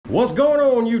What's going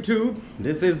on, YouTube?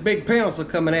 This is Big Pencil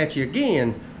coming at you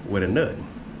again with a nut.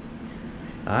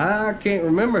 I can't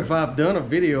remember if I've done a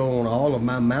video on all of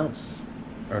my mounts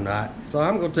or not, so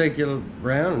I'm gonna take you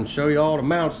around and show you all the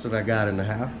mounts that I got in the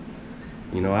house.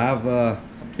 You know, I've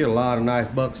killed a lot of nice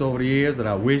bucks over the years that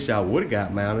I wish I would have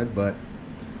got mounted, but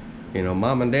you know,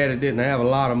 Mom and Daddy didn't have a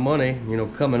lot of money, you know,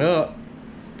 coming up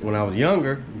when I was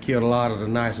younger. I killed a lot of the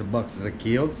nicer bucks that I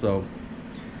killed, so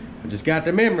I just got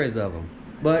the memories of them.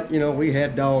 But, you know, we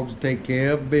had dogs to take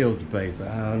care of, bills to pay, so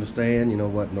I understand, you know,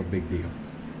 wasn't no big deal.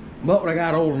 But when I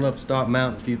got old enough to start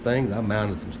mounting a few things, I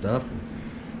mounted some stuff.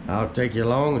 And I'll take you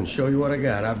along and show you what I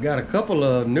got. I've got a couple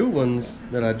of new ones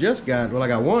that I just got. Well, I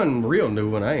got one real new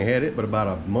one. I ain't had it but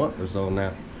about a month or so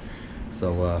now.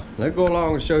 So, let's go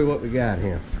along and show you what we got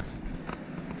here.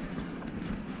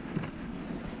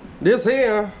 This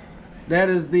here, that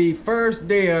is the first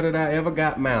deer that I ever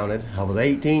got mounted. I was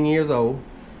 18 years old.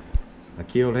 I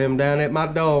killed him down at my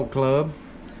dog club.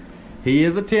 He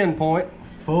is a 10-point,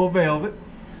 full velvet.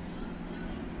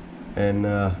 And,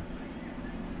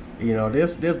 you know,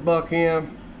 this buck here,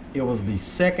 it was the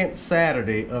second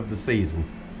Saturday of the season.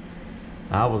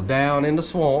 I was down in the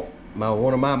swamp,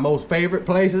 one of my most favorite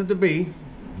places to be,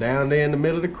 down there in the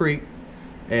middle of the creek.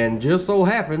 And just so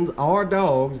happens, our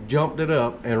dogs jumped it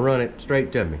up and run it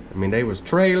straight to me. I mean, they was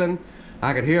trailing.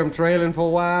 I could hear them trailing for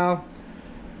a while.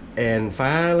 And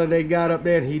finally they got up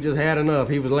there and he just had enough.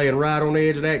 He was laying right on the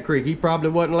edge of that creek. He probably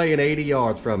wasn't laying 80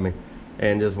 yards from me.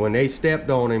 And just when they stepped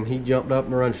on him, he jumped up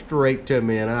and run straight to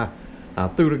me. And I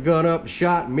threw the gun up,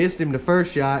 shot, missed him the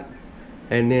first shot,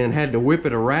 and then had to whip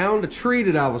it around the tree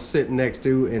that I was sitting next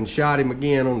to and shot him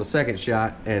again on the second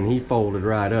shot, and he folded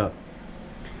right up.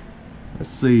 Let's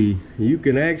see, you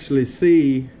can actually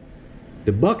see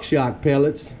the buckshot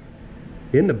pellets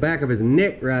in the back of his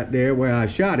neck right there where I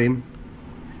shot him.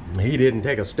 He didn't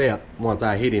take a step. Once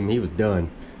I hit him, he was done.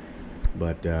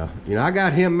 But, you know, I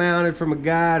got him mounted from a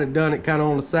guy that done it kind of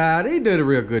on the side. He did a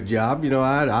real good job. You know,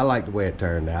 I like the way it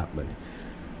turned out. But,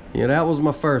 you know, that was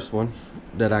my first one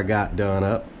that I got done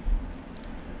up.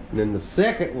 And then the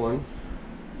second one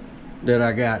that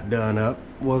I got done up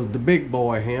was the big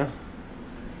boy here.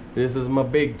 This is my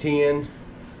Big 10.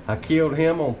 I killed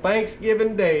him on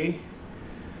Thanksgiving Day.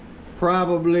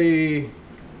 Probably,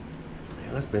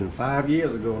 that's been 5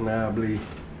 years ago now, I believe,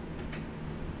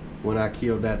 when I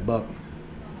killed that buck.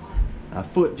 I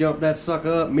foot jumped that sucker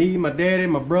up. Me, my daddy,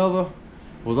 my brother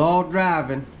was all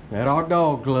driving at our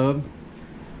dog club.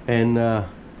 And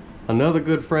another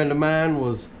good friend of mine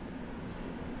was,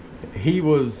 he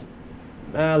was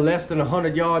less than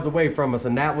 100 yards away from us,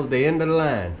 and that was the end of the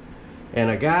line. And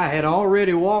a guy had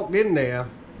already walked in there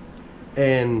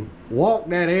and walked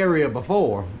that area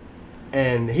before,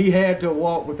 and he had to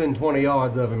walk within 20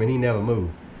 yards of him, and he never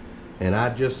moved. And I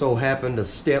just so happened to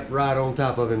step right on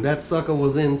top of him. That sucker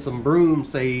was in some broom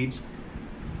sage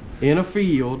in a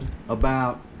field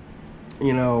about,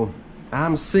 you know,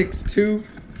 I'm 6'2",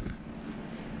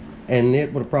 and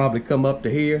it would have probably come up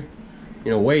to here.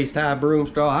 You know, waist high broom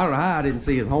straw. I don't know how I didn't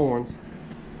see his horns,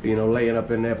 you know, laying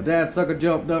up in there. But that sucker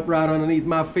jumped up right underneath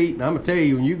my feet. And I'm gonna tell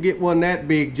you, when you get one that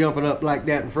big jumping up like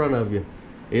that in front of you,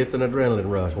 it's an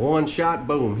adrenaline rush. One shot,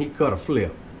 boom, he cut a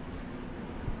flip.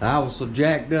 I was so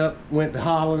jacked up, went to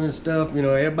hollering and stuff. You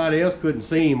know, everybody else couldn't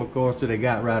see him, of course, till they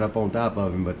got right up on top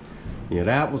of him. But you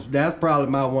know, that's probably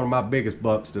one of my biggest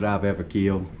bucks that I've ever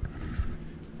killed.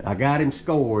 I got him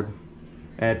scored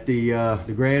at the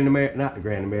Grand American, not the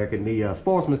Grand American, the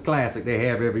Sportsman's Classic they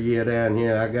have every year down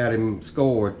here. I got him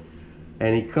scored,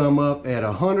 and he come up at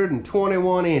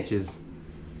 121 inches.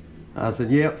 I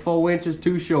said, yep, 4 inches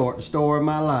too short, the story of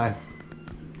my life.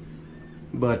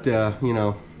 But, you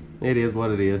know, it is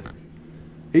what it is.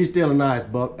 He's still a nice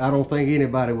buck. I don't think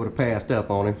anybody would have passed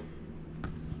up on him.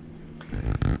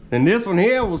 And this one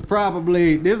here was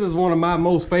probably, this is one of my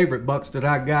most favorite bucks that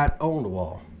I got on the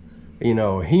wall. You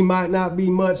know, he might not be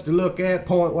much to look at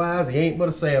point-wise. He ain't but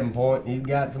a 7-point. He's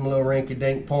got some little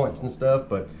rinky-dink points and stuff,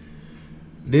 but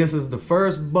this is the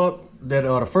first buck that,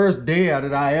 or the first deer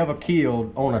that I ever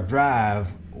killed on a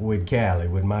drive with Callie,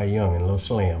 with my youngin', Little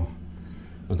Slim.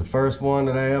 It was the first one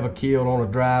that I ever killed on a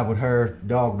drive with her,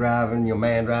 dog driving, you know,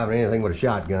 man driving, anything with a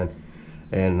shotgun.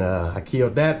 And I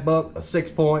killed that buck, a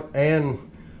 6-point, and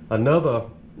another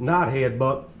knothead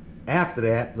buck after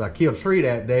that. I killed 3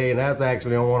 that day, and that's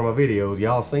actually on one of my videos.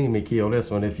 Y'all seen me kill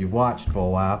this one if you watched for a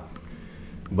while.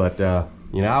 But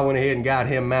you know, I went ahead and got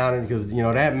him mounted because, you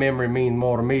know, that memory means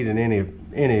more to me than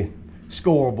any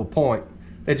scoreable point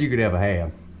that you could ever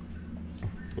have.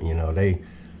 You know,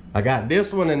 I got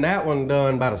this one and that one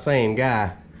done by the same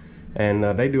guy, and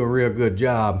they do a real good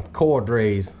job.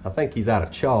 Cordres, I think he's out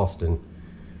of Charleston.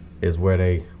 is where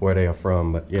they are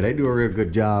from. But yeah, they do a real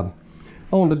good job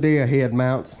on the deer head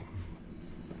mounts.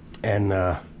 And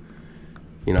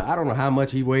you know, I don't know how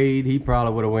much he weighed. He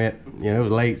probably would have went, you know, it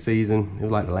was late season. It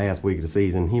was like the last week of the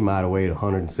season. He might have weighed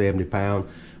 170 pounds.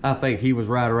 I think he was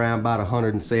right around about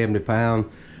 170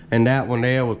 pounds. And that one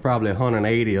there was probably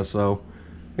 180 or so.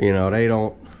 You know, they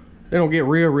don't get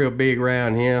real big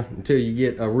around here until you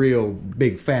get a real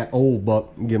big fat old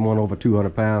buck and get one over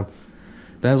 200 pounds.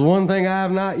 That's one thing I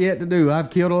have not yet to do. I've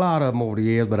killed a lot of them over the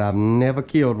years, but I've never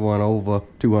killed one over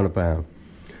 200 pounds.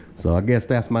 So I guess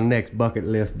that's my next bucket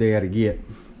list there to get.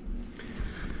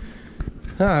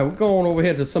 All right, we're going over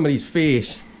here to some of these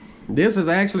fish. This is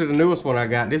actually the newest one I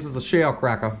got. This is a shell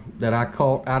cracker that I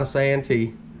caught out of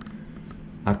Santee.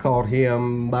 I caught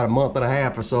him about a month and a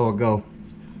half or so ago.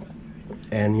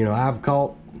 And you know, I've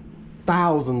caught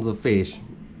thousands of fish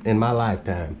in my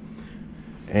lifetime.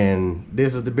 And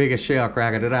this is the biggest shell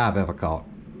cracker that I've ever caught.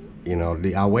 You know,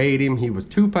 I weighed him, he was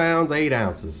 2 pounds, 8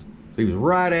 ounces. He was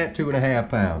right at 2.5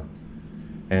 pounds.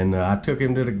 And I took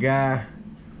him to the guy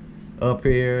up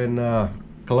here in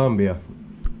Columbia,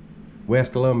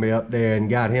 West Columbia up there, and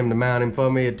got him to mount him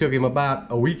for me. It took him about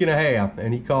a week and a half,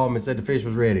 and he called me and said the fish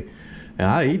was ready.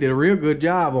 And he did a real good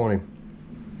job on him.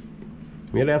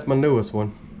 Yeah, that's my newest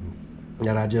one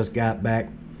that I just got back.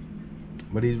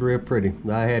 But he's real pretty.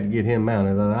 I had to get him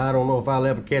mounted. I don't know if I'll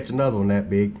ever catch another one that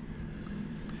big.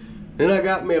 Then I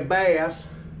got me a bass.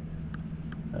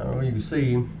 I don't know if you can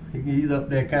see him. He's up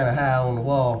there kind of high on the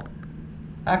wall.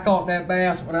 I caught that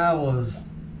bass when I was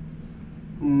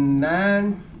 8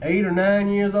 or 9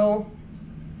 years old.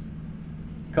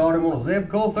 Caught him on a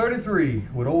Zebco 33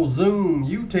 with old Zoom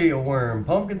U-tail worm,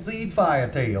 pumpkin seed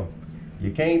firetail.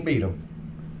 You can't beat them.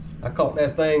 I caught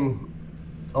that thing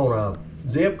on a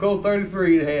Zebco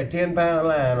 33 that had 10-pound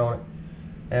line on it.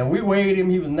 And we weighed him,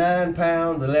 he was 9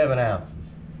 pounds, 11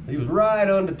 ounces. He was right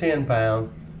under 10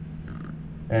 pounds.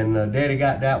 And Daddy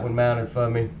got that one mounted for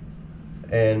me.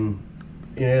 And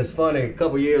you know, it's funny, a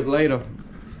couple years later,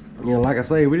 you know, like I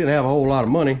say, we didn't have a whole lot of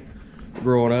money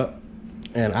growing up.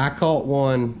 And I caught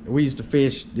one, we used to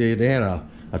fish, they had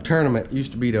a tournament, it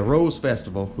used to be the Rose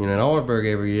Festival, you know, in Orangeburg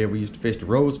every year. We used to fish the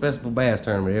Rose Festival Bass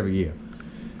Tournament every year.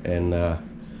 And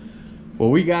well,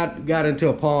 we got into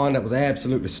a pond that was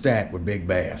absolutely stacked with big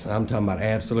bass. I'm talking about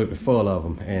absolutely full of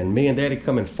them. And me and Daddy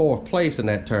come in 4th place in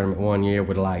that tournament one year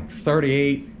with like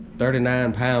 38,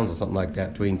 39 pounds or something like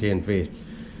that between 10 fish.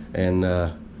 And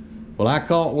well, I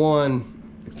caught one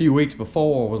a few weeks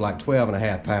before, was like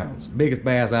 12.5 pounds. Biggest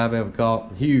bass I've ever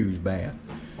caught, huge bass.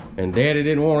 And Daddy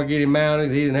didn't want to get him mounted,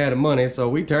 he didn't have the money, so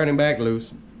we turned him back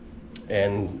loose.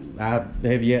 And I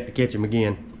have yet to catch him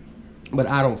again. But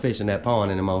I don't fish in that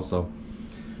pond anymore, so.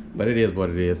 But it is what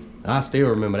it is. I still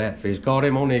remember that fish. Caught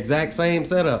him on the exact same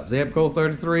setup. Zebco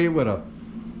 33 with a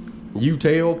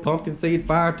U-tail, pumpkin seed,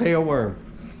 firetail worm.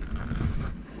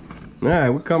 All right,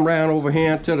 we come around over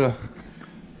here to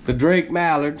the Drake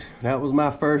Mallard. That was my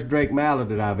first Drake Mallard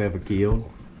that I've ever killed.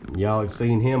 Y'all have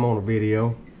seen him on a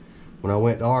video when I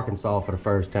went to Arkansas for the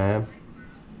first time.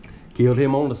 Killed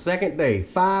him on the 2nd day,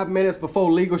 5 minutes before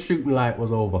legal shooting light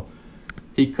was over.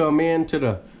 He come in to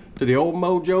the old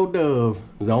Mojo Dove. It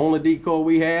was the only decoy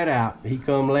we had out. He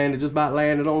come landed, just about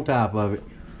landed on top of it.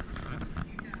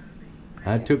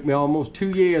 It took me almost 2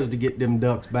 years to get them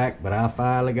ducks back, but I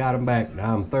finally got them back. And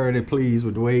I'm thoroughly pleased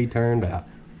with the way he turned out.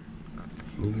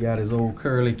 He got his old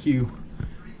curly Q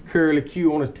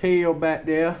on his tail back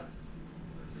there.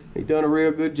 He done a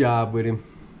real good job with him.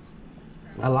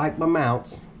 I like my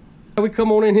mounts. We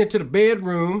come on in here to the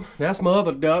bedroom. That's my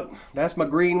other duck. That's my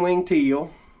green-winged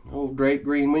teal. Old Drake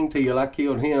green-winged teal. I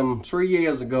killed him 3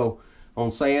 years ago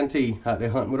on Santee out there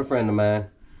hunting with a friend of mine.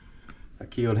 I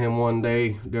killed him one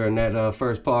day during that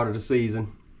first part of the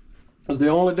season. It was the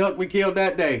only duck we killed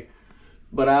that day.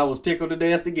 But I was tickled to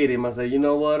death to get him. I said, you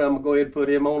know what? I'm going to go ahead and put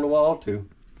him on the wall too.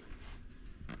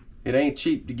 It ain't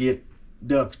cheap to get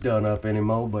ducks done up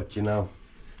anymore, but you know,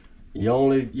 you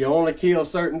only kill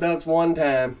certain ducks one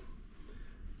time.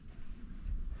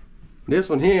 This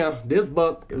one here, this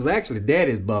buck, it was actually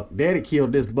Daddy's buck. Daddy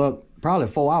killed this buck probably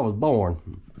before I was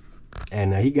born.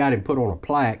 And he got him put on a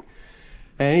plaque.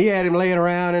 And he had him laying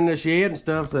around in the shed and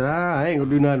stuff. Said, I ain't gonna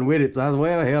do nothing with it. So I said,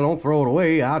 well, hell, don't throw it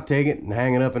away. I'll take it and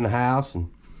hang it up in the house. And,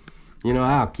 you know,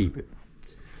 I'll keep it.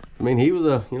 I mean, he was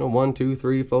a, 1, 2,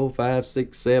 3, 4, 5,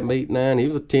 6, 7, 8, 9. He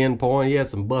was a 10 point. He had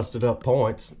some busted up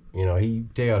points. You know, he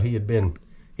had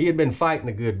been fighting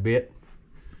a good bit.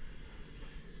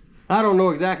 I don't know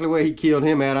exactly where he killed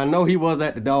him at. I know he was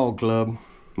at the dog club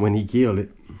when he killed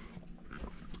it.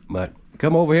 But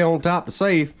come over here on top of the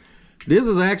safe. This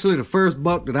is actually the first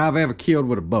buck that I've ever killed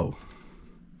with a bow.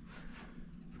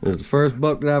 It's the first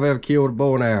buck that I've ever killed with a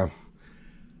bow and arrow.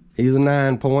 He's a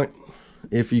 9-point.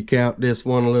 If you count this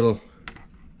one little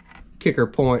kicker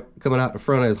point coming out the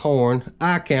front of his horn,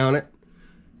 I count it.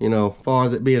 You know, as far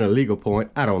as it being a legal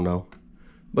point, I don't know.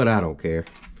 But I don't care.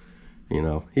 You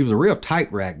know, he was a real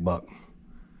tight rack buck.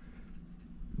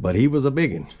 But he was a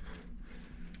biggin.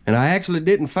 And I actually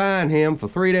didn't find him for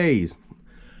 3 days.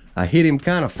 I hit him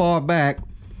kind of far back.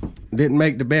 Didn't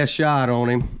make the best shot on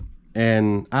him.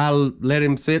 And I let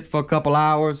him sit for a couple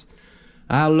hours.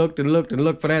 I looked and looked and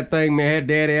looked for that thing. Me had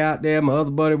Daddy out there, my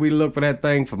other buddy, we looked for that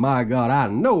thing for, my God, I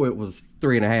know it was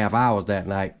 3.5 hours that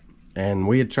night. And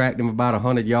we had tracked him about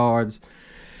 100 yards.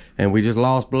 And we just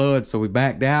lost blood, so we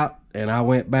backed out. And I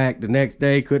went back the next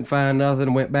day, couldn't find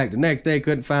nothing. Went back the next day,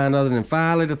 couldn't find nothing. And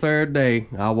finally, the third day,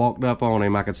 I walked up on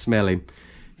him. I could smell him.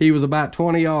 He was about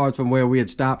 20 yards from where we had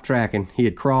stopped tracking. He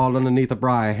had crawled underneath a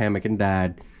briar hammock and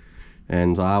died.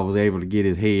 And so I was able to get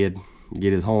his head,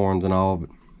 get his horns and all. But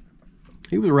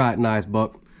he was a right nice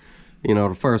buck. You know,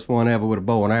 the first one ever with a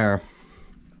bow and arrow.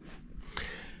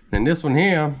 And this one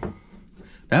here,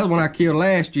 that was one I killed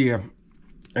last year.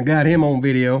 I got him on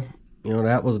video. You know,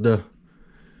 that was the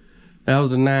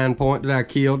 9-point that I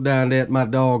killed down there at my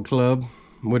dog club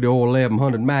with the old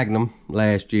 1100 Magnum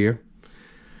last year.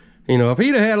 You know, if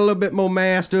he'd have had a little bit more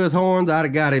mass to his horns, I'd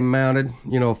have got him mounted,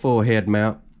 you know, a full head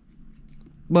mount.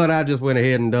 But I just went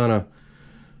ahead and done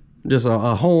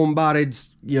a home-bodied,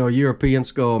 you know, European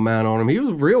skull mount on him. He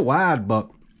was a real wide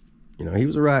buck. You know, he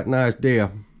was a right nice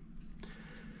deer.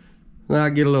 Now I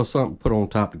get a little something to put on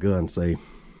top of the gun, see.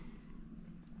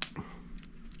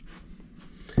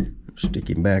 Stick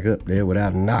him back up there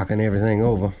without knocking everything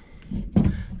over.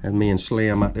 That's me and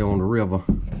Slim out there on the river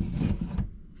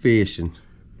fishing.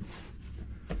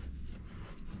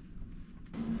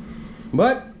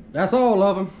 But that's all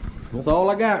of them. That's all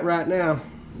I got right now.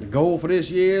 The goal for this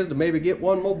year is to maybe get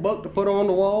one more buck to put on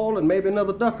the wall and maybe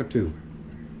another duck or two.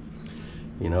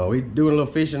 You know, we doing a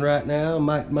little fishing right now.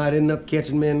 Might end up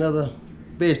catching me another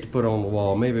fish to put on the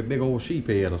wall. Maybe a big old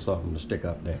sheephead or something to stick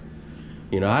up there.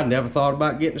 You know, I never thought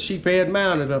about getting a sheephead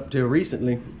mounted up till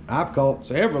recently. I've caught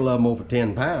several of them over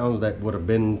 10 pounds that would have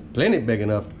been plenty big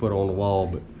enough to put on the wall.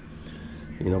 But,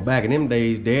 you know, back in them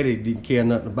days, Daddy didn't care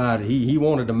nothing about it. He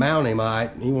wanted to mount him, all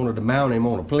right. He wanted to mount him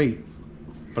on a plate,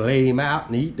 fillet him out,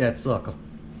 and eat that sucker.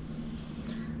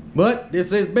 But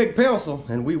this is Big Pencil,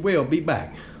 and we will be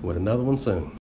back with another one soon.